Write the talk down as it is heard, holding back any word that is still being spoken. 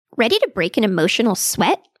Ready to break an emotional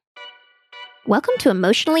sweat? Welcome to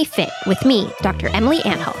Emotionally Fit with me, Dr. Emily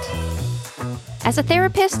Anhalt. As a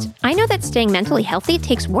therapist, I know that staying mentally healthy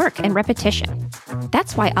takes work and repetition.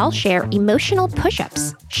 That's why I'll share emotional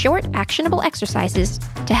push-ups, short, actionable exercises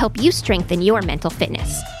to help you strengthen your mental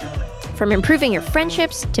fitness. From improving your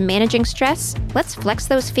friendships to managing stress, let's flex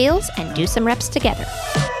those feels and do some reps together.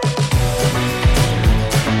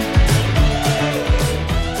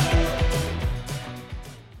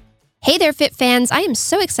 Hey there, Fit fans. I am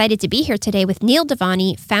so excited to be here today with Neil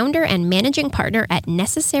Devani, founder and managing partner at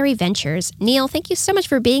Necessary Ventures. Neil, thank you so much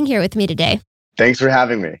for being here with me today. Thanks for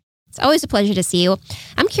having me. It's always a pleasure to see you.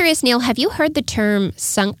 I'm curious, Neil, have you heard the term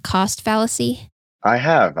sunk cost fallacy? I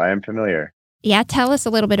have. I am familiar. Yeah, tell us a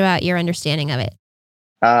little bit about your understanding of it.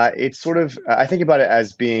 It's sort of, I think about it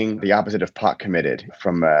as being the opposite of pot committed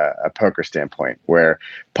from a poker standpoint, where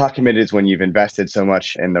pot committed is when you've invested so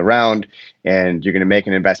much in the round and you're going to make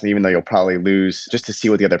an investment, even though you'll probably lose, just to see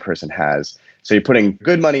what the other person has. So you're putting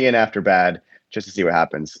good money in after bad, just to see what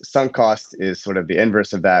happens. Sunk cost is sort of the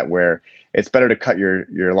inverse of that, where it's better to cut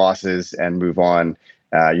your losses and move on.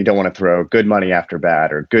 You don't want to throw good money after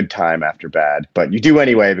bad or good time after bad, but you do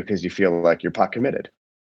anyway because you feel like you're pot committed.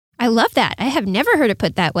 I love that. I have never heard it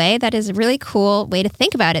put that way. That is a really cool way to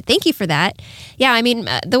think about it. Thank you for that. Yeah, I mean,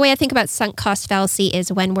 the way I think about sunk cost fallacy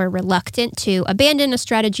is when we're reluctant to abandon a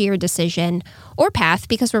strategy or decision or path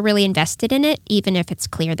because we're really invested in it, even if it's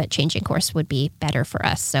clear that changing course would be better for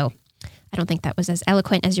us. So I don't think that was as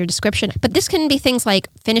eloquent as your description. But this can be things like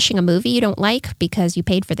finishing a movie you don't like because you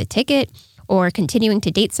paid for the ticket, or continuing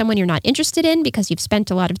to date someone you're not interested in because you've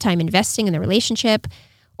spent a lot of time investing in the relationship,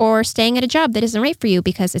 or staying at a job that isn't right for you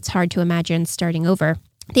because it's hard to imagine starting over.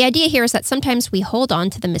 The idea here is that sometimes we hold on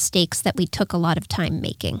to the mistakes that we took a lot of time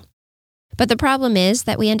making. But the problem is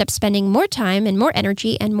that we end up spending more time and more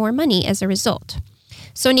energy and more money as a result.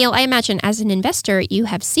 So Neil, I imagine as an investor, you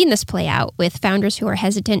have seen this play out with founders who are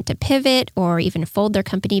hesitant to pivot or even fold their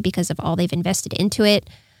company because of all they've invested into it.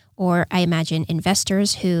 Or I imagine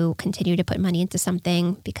investors who continue to put money into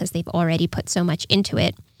something because they've already put so much into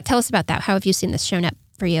it. Tell us about that. How have you seen this shown up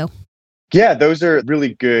for you? Yeah, those are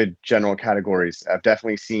really good general categories. I've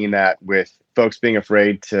definitely seen that with folks being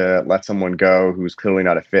afraid to let someone go who's clearly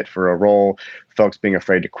not a fit for a role, folks being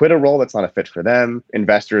afraid to quit a role that's not a fit for them,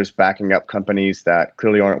 investors backing up companies that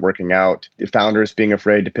clearly aren't working out, the founders being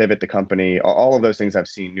afraid to pivot the company. All of those things I've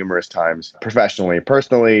seen numerous times professionally.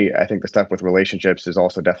 Personally, I think the stuff with relationships is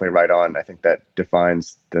also definitely right on. I think that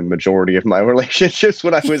defines the majority of my relationships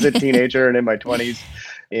when I was a teenager and in my 20s.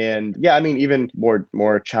 And yeah, I mean, even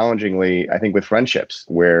more challengingly, I think with friendships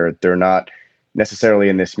where they're not necessarily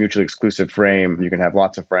in this mutually exclusive frame. You can have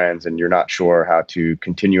lots of friends and you're not sure how to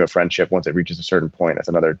continue a friendship once it reaches a certain point. That's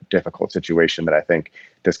another difficult situation that I think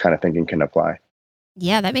this kind of thinking can apply.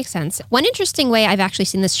 Yeah, that makes sense. One interesting way I've actually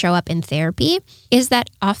seen this show up in therapy is that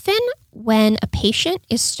often when a patient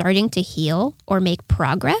is starting to heal or make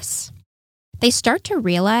progress, they start to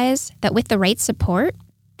realize that with the right support,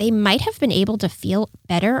 they might have been able to feel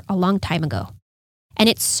better a long time ago. And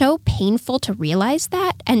it's so painful to realize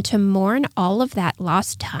that and to mourn all of that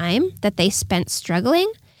lost time that they spent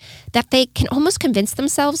struggling, that they can almost convince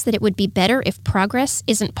themselves that it would be better if progress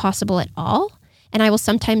isn't possible at all. And I will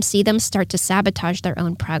sometimes see them start to sabotage their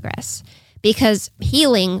own progress because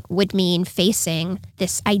healing would mean facing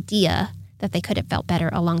this idea that they could have felt better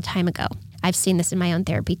a long time ago. I've seen this in my own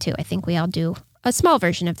therapy too. I think we all do a small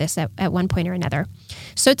version of this at one point or another.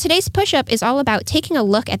 So today's push-up is all about taking a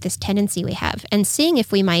look at this tendency we have and seeing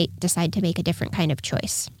if we might decide to make a different kind of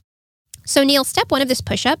choice. So Neil, step one of this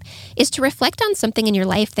push-up is to reflect on something in your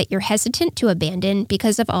life that you're hesitant to abandon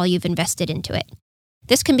because of all you've invested into it.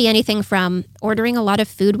 This can be anything from ordering a lot of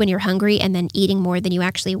food when you're hungry and then eating more than you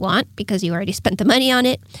actually want because you already spent the money on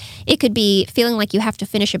it. It could be feeling like you have to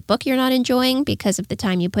finish a book you're not enjoying because of the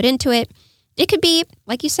time you put into it. It could be,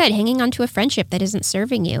 like you said, hanging on to a friendship that isn't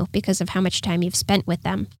serving you because of how much time you've spent with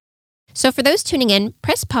them. So for those tuning in,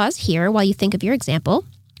 press pause here while you think of your example,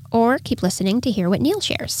 or keep listening to hear what Neil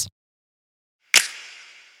shares.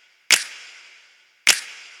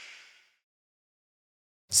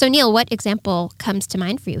 So Neil, what example comes to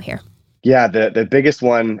mind for you here? Yeah, the biggest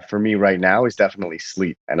one for me right now is definitely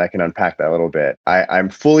sleep, and I can unpack that a little bit. I'm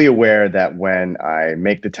fully aware that when I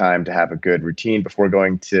make the time to have a good routine before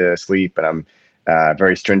going to sleep, and I'm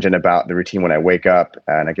very stringent about the routine when I wake up,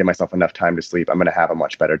 and I give myself enough time to sleep, I'm going to have a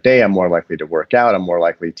much better day. I'm more likely to work out. I'm more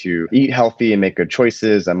likely to eat healthy and make good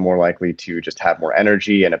choices. I'm more likely to just have more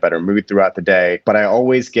energy and a better mood throughout the day. But I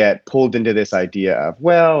always get pulled into this idea of,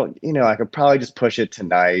 well, I could probably just push it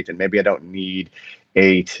tonight, and maybe I don't need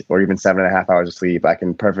 8 or even 7.5 hours of sleep. I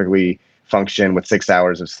can perfectly function with 6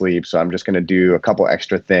 hours of sleep. So I'm just going to do a couple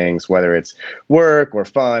extra things, whether it's work or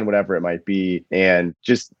fun, whatever it might be, and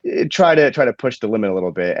just try to push the limit a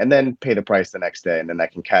little bit, and then pay the price the next day, and then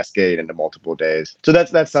that can cascade into multiple days. So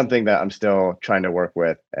that's something that I'm still trying to work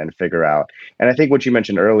with and figure out. And I think what you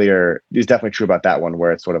mentioned earlier is definitely true about that one,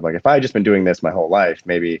 where it's sort of like, if I had just been doing this my whole life,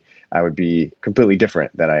 maybe I would be completely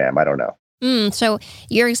different than I am. I don't know. So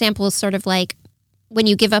your example is sort of like when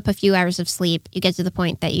you give up a few hours of sleep, you get to the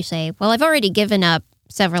point that you say, well, I've already given up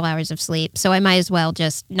several hours of sleep, so I might as well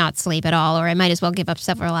just not sleep at all, or I might as well give up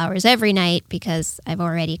several hours every night because I've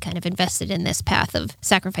already kind of invested in this path of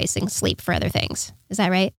sacrificing sleep for other things. Is that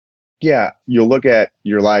right? Yeah, you'll look at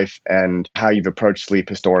your life and how you've approached sleep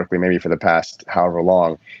historically, maybe for the past however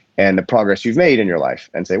long, and the progress you've made in your life,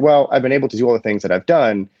 and say, well, I've been able to do all the things that I've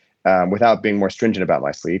done without being more stringent about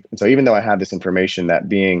my sleep. And so even though I have this information that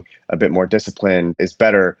being a bit more disciplined is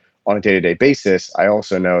better on a day-to-day basis, I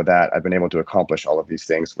also know that I've been able to accomplish all of these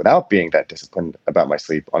things without being that disciplined about my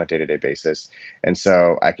sleep on a day-to-day basis. And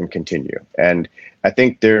so I can continue. And I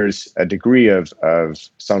think there's a degree of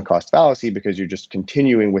sunk cost fallacy, because you're just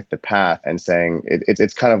continuing with the path and saying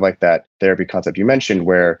it's kind of like that therapy concept you mentioned,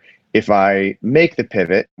 where if I make the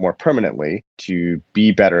pivot more permanently to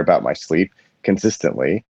be better about my sleep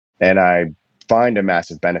consistently, and I find a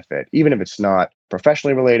massive benefit, even if it's not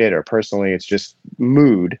professionally related or personally, it's just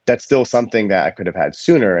mood, that's still something that I could have had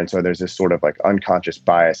sooner. And so there's this sort of like unconscious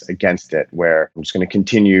bias against it, where I'm just going to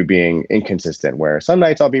continue being inconsistent, where some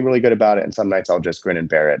nights I'll be really good about it and some nights I'll just grin and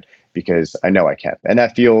bear it because I know I can. And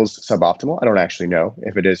that feels suboptimal. I don't actually know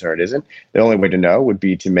if it is or it isn't. The only way to know would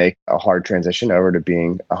be to make a hard transition over to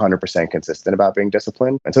being 100% consistent about being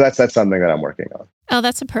disciplined. And so that's something that I'm working on. Oh,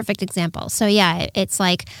 that's a perfect example. So yeah, it's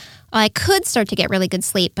like, I could start to get really good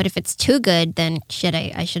sleep, but if it's too good, then shit,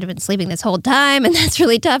 I should have been sleeping this whole time, and that's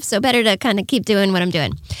really tough. So better to kind of keep doing what I'm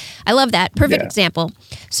doing. I love that. Perfect example.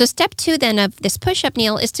 So step 2 then of this push-up,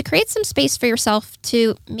 Neil, is to create some space for yourself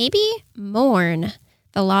to maybe mourn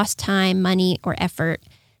the lost time, money, or effort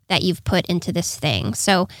that you've put into this thing.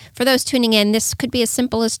 So for those tuning in, this could be as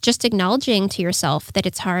simple as just acknowledging to yourself that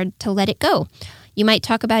it's hard to let it go. You might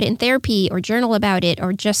talk about it in therapy or journal about it,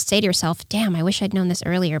 or just say to yourself, damn, I wish I'd known this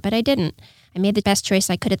earlier, but I didn't. I made the best choice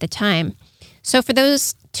I could at the time. So for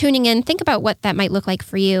those tuning in, think about what that might look like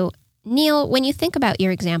for you. Neil, when you think about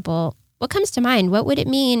your example, what comes to mind? What would it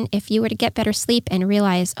mean if you were to get better sleep and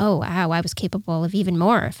realize, oh, wow, I was capable of even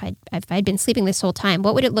more if I'd been sleeping this whole time?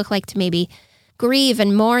 What would it look like to maybe grieve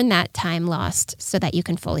and mourn that time lost so that you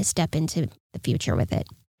can fully step into the future with it?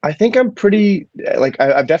 I think I'm pretty, like,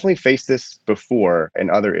 I've definitely faced this before in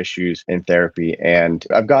other issues in therapy. And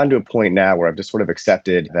I've gotten to a point now where I've just sort of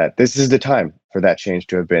accepted that this is the time for that change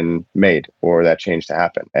to have been made, or that change to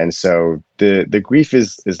happen. And so the grief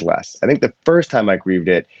is less. I think the first time I grieved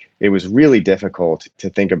it, it was really difficult to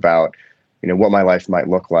think about, what my life might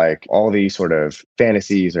look like, all these sort of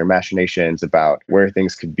fantasies or machinations about where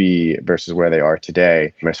things could be versus where they are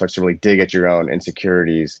today. And it starts to really dig at your own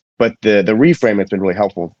insecurities. But the reframe that's been really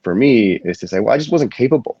helpful for me is to say, well, I just wasn't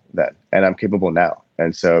capable then, and I'm capable now.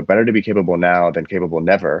 And so better to be capable now than capable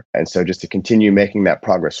never. And so just to continue making that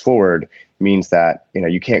progress forward means that,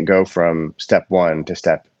 you can't go from step 1 to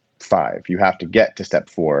step 5. You have to get to step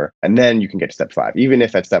 4, and then you can get to step 5. Even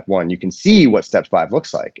if at step 1, you can see what step 5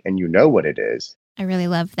 looks like and you know what it is. I really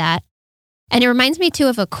love that. And it reminds me too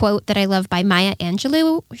of a quote that I love by Maya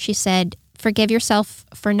Angelou. She said, "Forgive yourself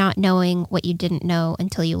for not knowing what you didn't know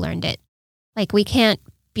until you learned it." Like, we can't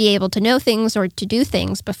be able to know things or to do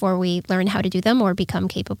things before we learn how to do them or become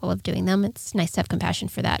capable of doing them. It's nice to have compassion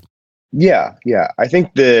for that. Yeah. I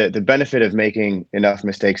think the benefit of making enough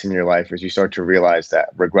mistakes in your life is you start to realize that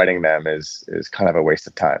regretting them is kind of a waste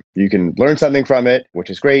of time. You can learn something from it, which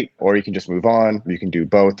is great, or you can just move on. You can do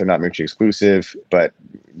both. They're not mutually exclusive, but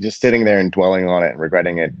just sitting there and dwelling on it and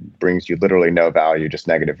regretting it brings you literally no value, just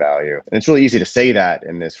negative value. And it's really easy to say that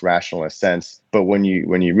in this rationalist sense, but when you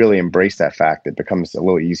really embrace that fact, it becomes a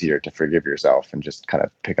little easier to forgive yourself and just kind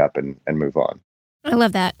of pick up and move on. I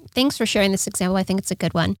love that. Thanks for sharing this example. I think it's a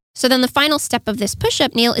good one. So then the final step of this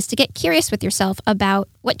push-up, Neil, is to get curious with yourself about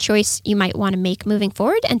what choice you might want to make moving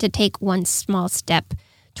forward and to take one small step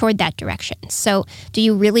toward that direction. So do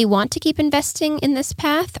you really want to keep investing in this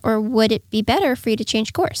path, or would it be better for you to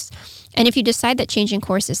change course? And if you decide that changing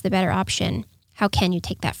course is the better option, how can you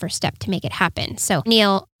take that first step to make it happen? So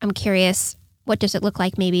Neil, I'm curious, what does it look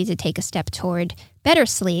like maybe to take a step toward better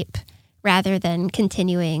sleep rather than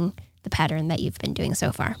continuing the pattern that you've been doing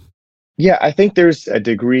so far? Yeah, I think there's a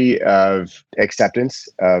degree of acceptance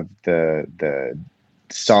of the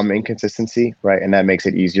some inconsistency, right? And that makes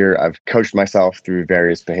it easier. I've coached myself through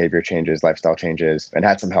various behavior changes, lifestyle changes, and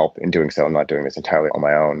had some help in doing so. I'm not doing this entirely on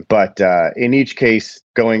my own. But in each case,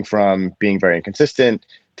 going from being very inconsistent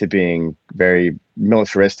to being very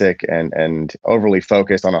militaristic and overly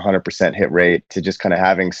focused on 100% hit rate to just kind of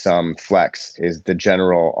having some flex is the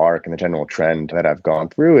general arc and the general trend that I've gone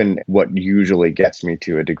through, and what usually gets me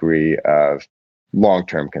to a degree of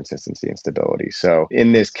long-term consistency and stability. So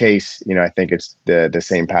in this case, I think it's the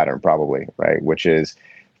same pattern probably, right? Which is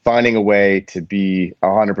finding a way to be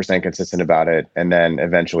 100% consistent about it, and then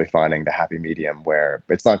eventually finding the happy medium where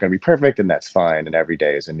it's not going to be perfect, and that's fine, and every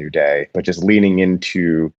day is a new day, but just leaning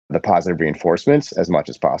into the positive reinforcements as much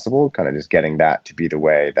as possible, kind of just getting that to be the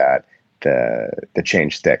way that the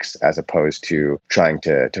change sticks, as opposed to trying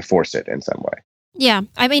to force it in some way. Yeah.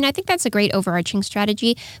 I mean, I think that's a great overarching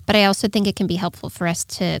strategy, but I also think it can be helpful for us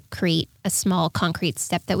to create a small concrete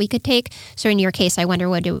step that we could take. So in your case, I wonder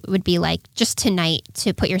what it would be like just tonight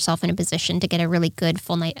to put yourself in a position to get a really good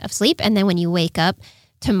full night of sleep. And then when you wake up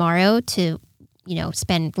tomorrow to,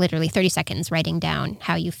 spend literally 30 seconds writing down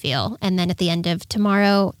how you feel. And then at the end of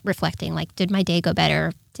tomorrow, reflecting like, did my day go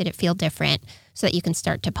better? Did it feel different? So that you can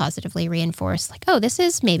start to positively reinforce like, oh, this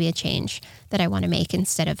is maybe a change that I want to make,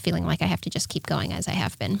 instead of feeling like I have to just keep going as I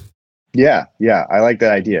have been. Yeah. I like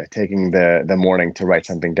that idea. Taking the morning to write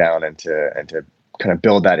something down and to kind of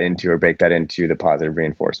build that into or bake that into the positive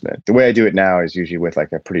reinforcement. The way I do it now is usually with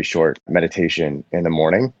like a pretty short meditation in the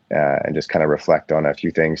morning, and just kind of reflect on a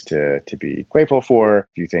few things to be grateful for, a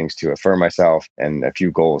few things to affirm myself, and a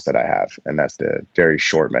few goals that I have. And that's the very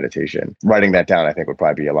short meditation. Writing that down, I think, would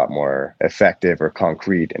probably be a lot more effective or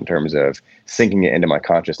concrete in terms of sinking it into my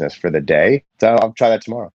consciousness for the day. So I'll try that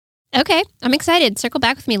tomorrow. Okay, I'm excited. Circle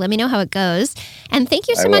back with me. Let me know how it goes. And thank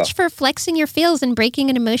you so much for flexing your feels and breaking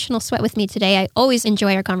an emotional sweat with me today. I always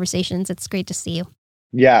enjoy our conversations. It's great to see you.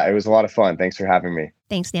 Yeah, it was a lot of fun. Thanks for having me.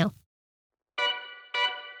 Thanks, Neil.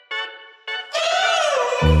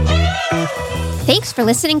 Thanks for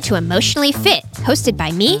listening to Emotionally Fit, hosted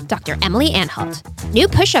by me, Dr. Emily Anhalt. New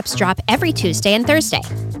push-ups drop every Tuesday and Thursday.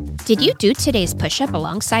 Did you do today's push-up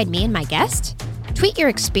alongside me and my guest? Tweet your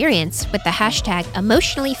experience with the hashtag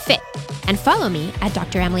 #EmotionallyFit and follow me at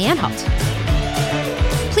Dr. Emily Anhalt.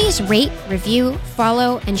 Please rate, review,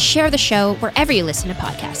 follow, and share the show wherever you listen to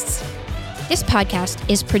podcasts. This podcast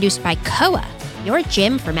is produced by COA, your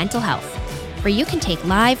gym for mental health, where you can take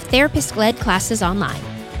live therapist-led classes online.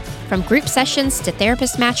 From group sessions to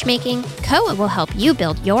therapist matchmaking, COA will help you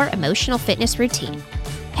build your emotional fitness routine.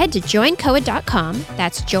 Head to joincoa.com,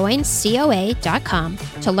 that's joincoa.com,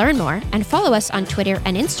 to learn more and follow us on Twitter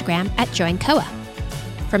and Instagram at joincoa.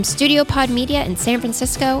 From Studio Pod Media in San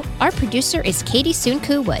Francisco, our producer is Katie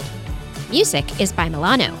Sunku Wood. Music is by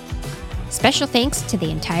Milano. Special thanks to the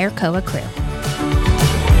entire COA crew.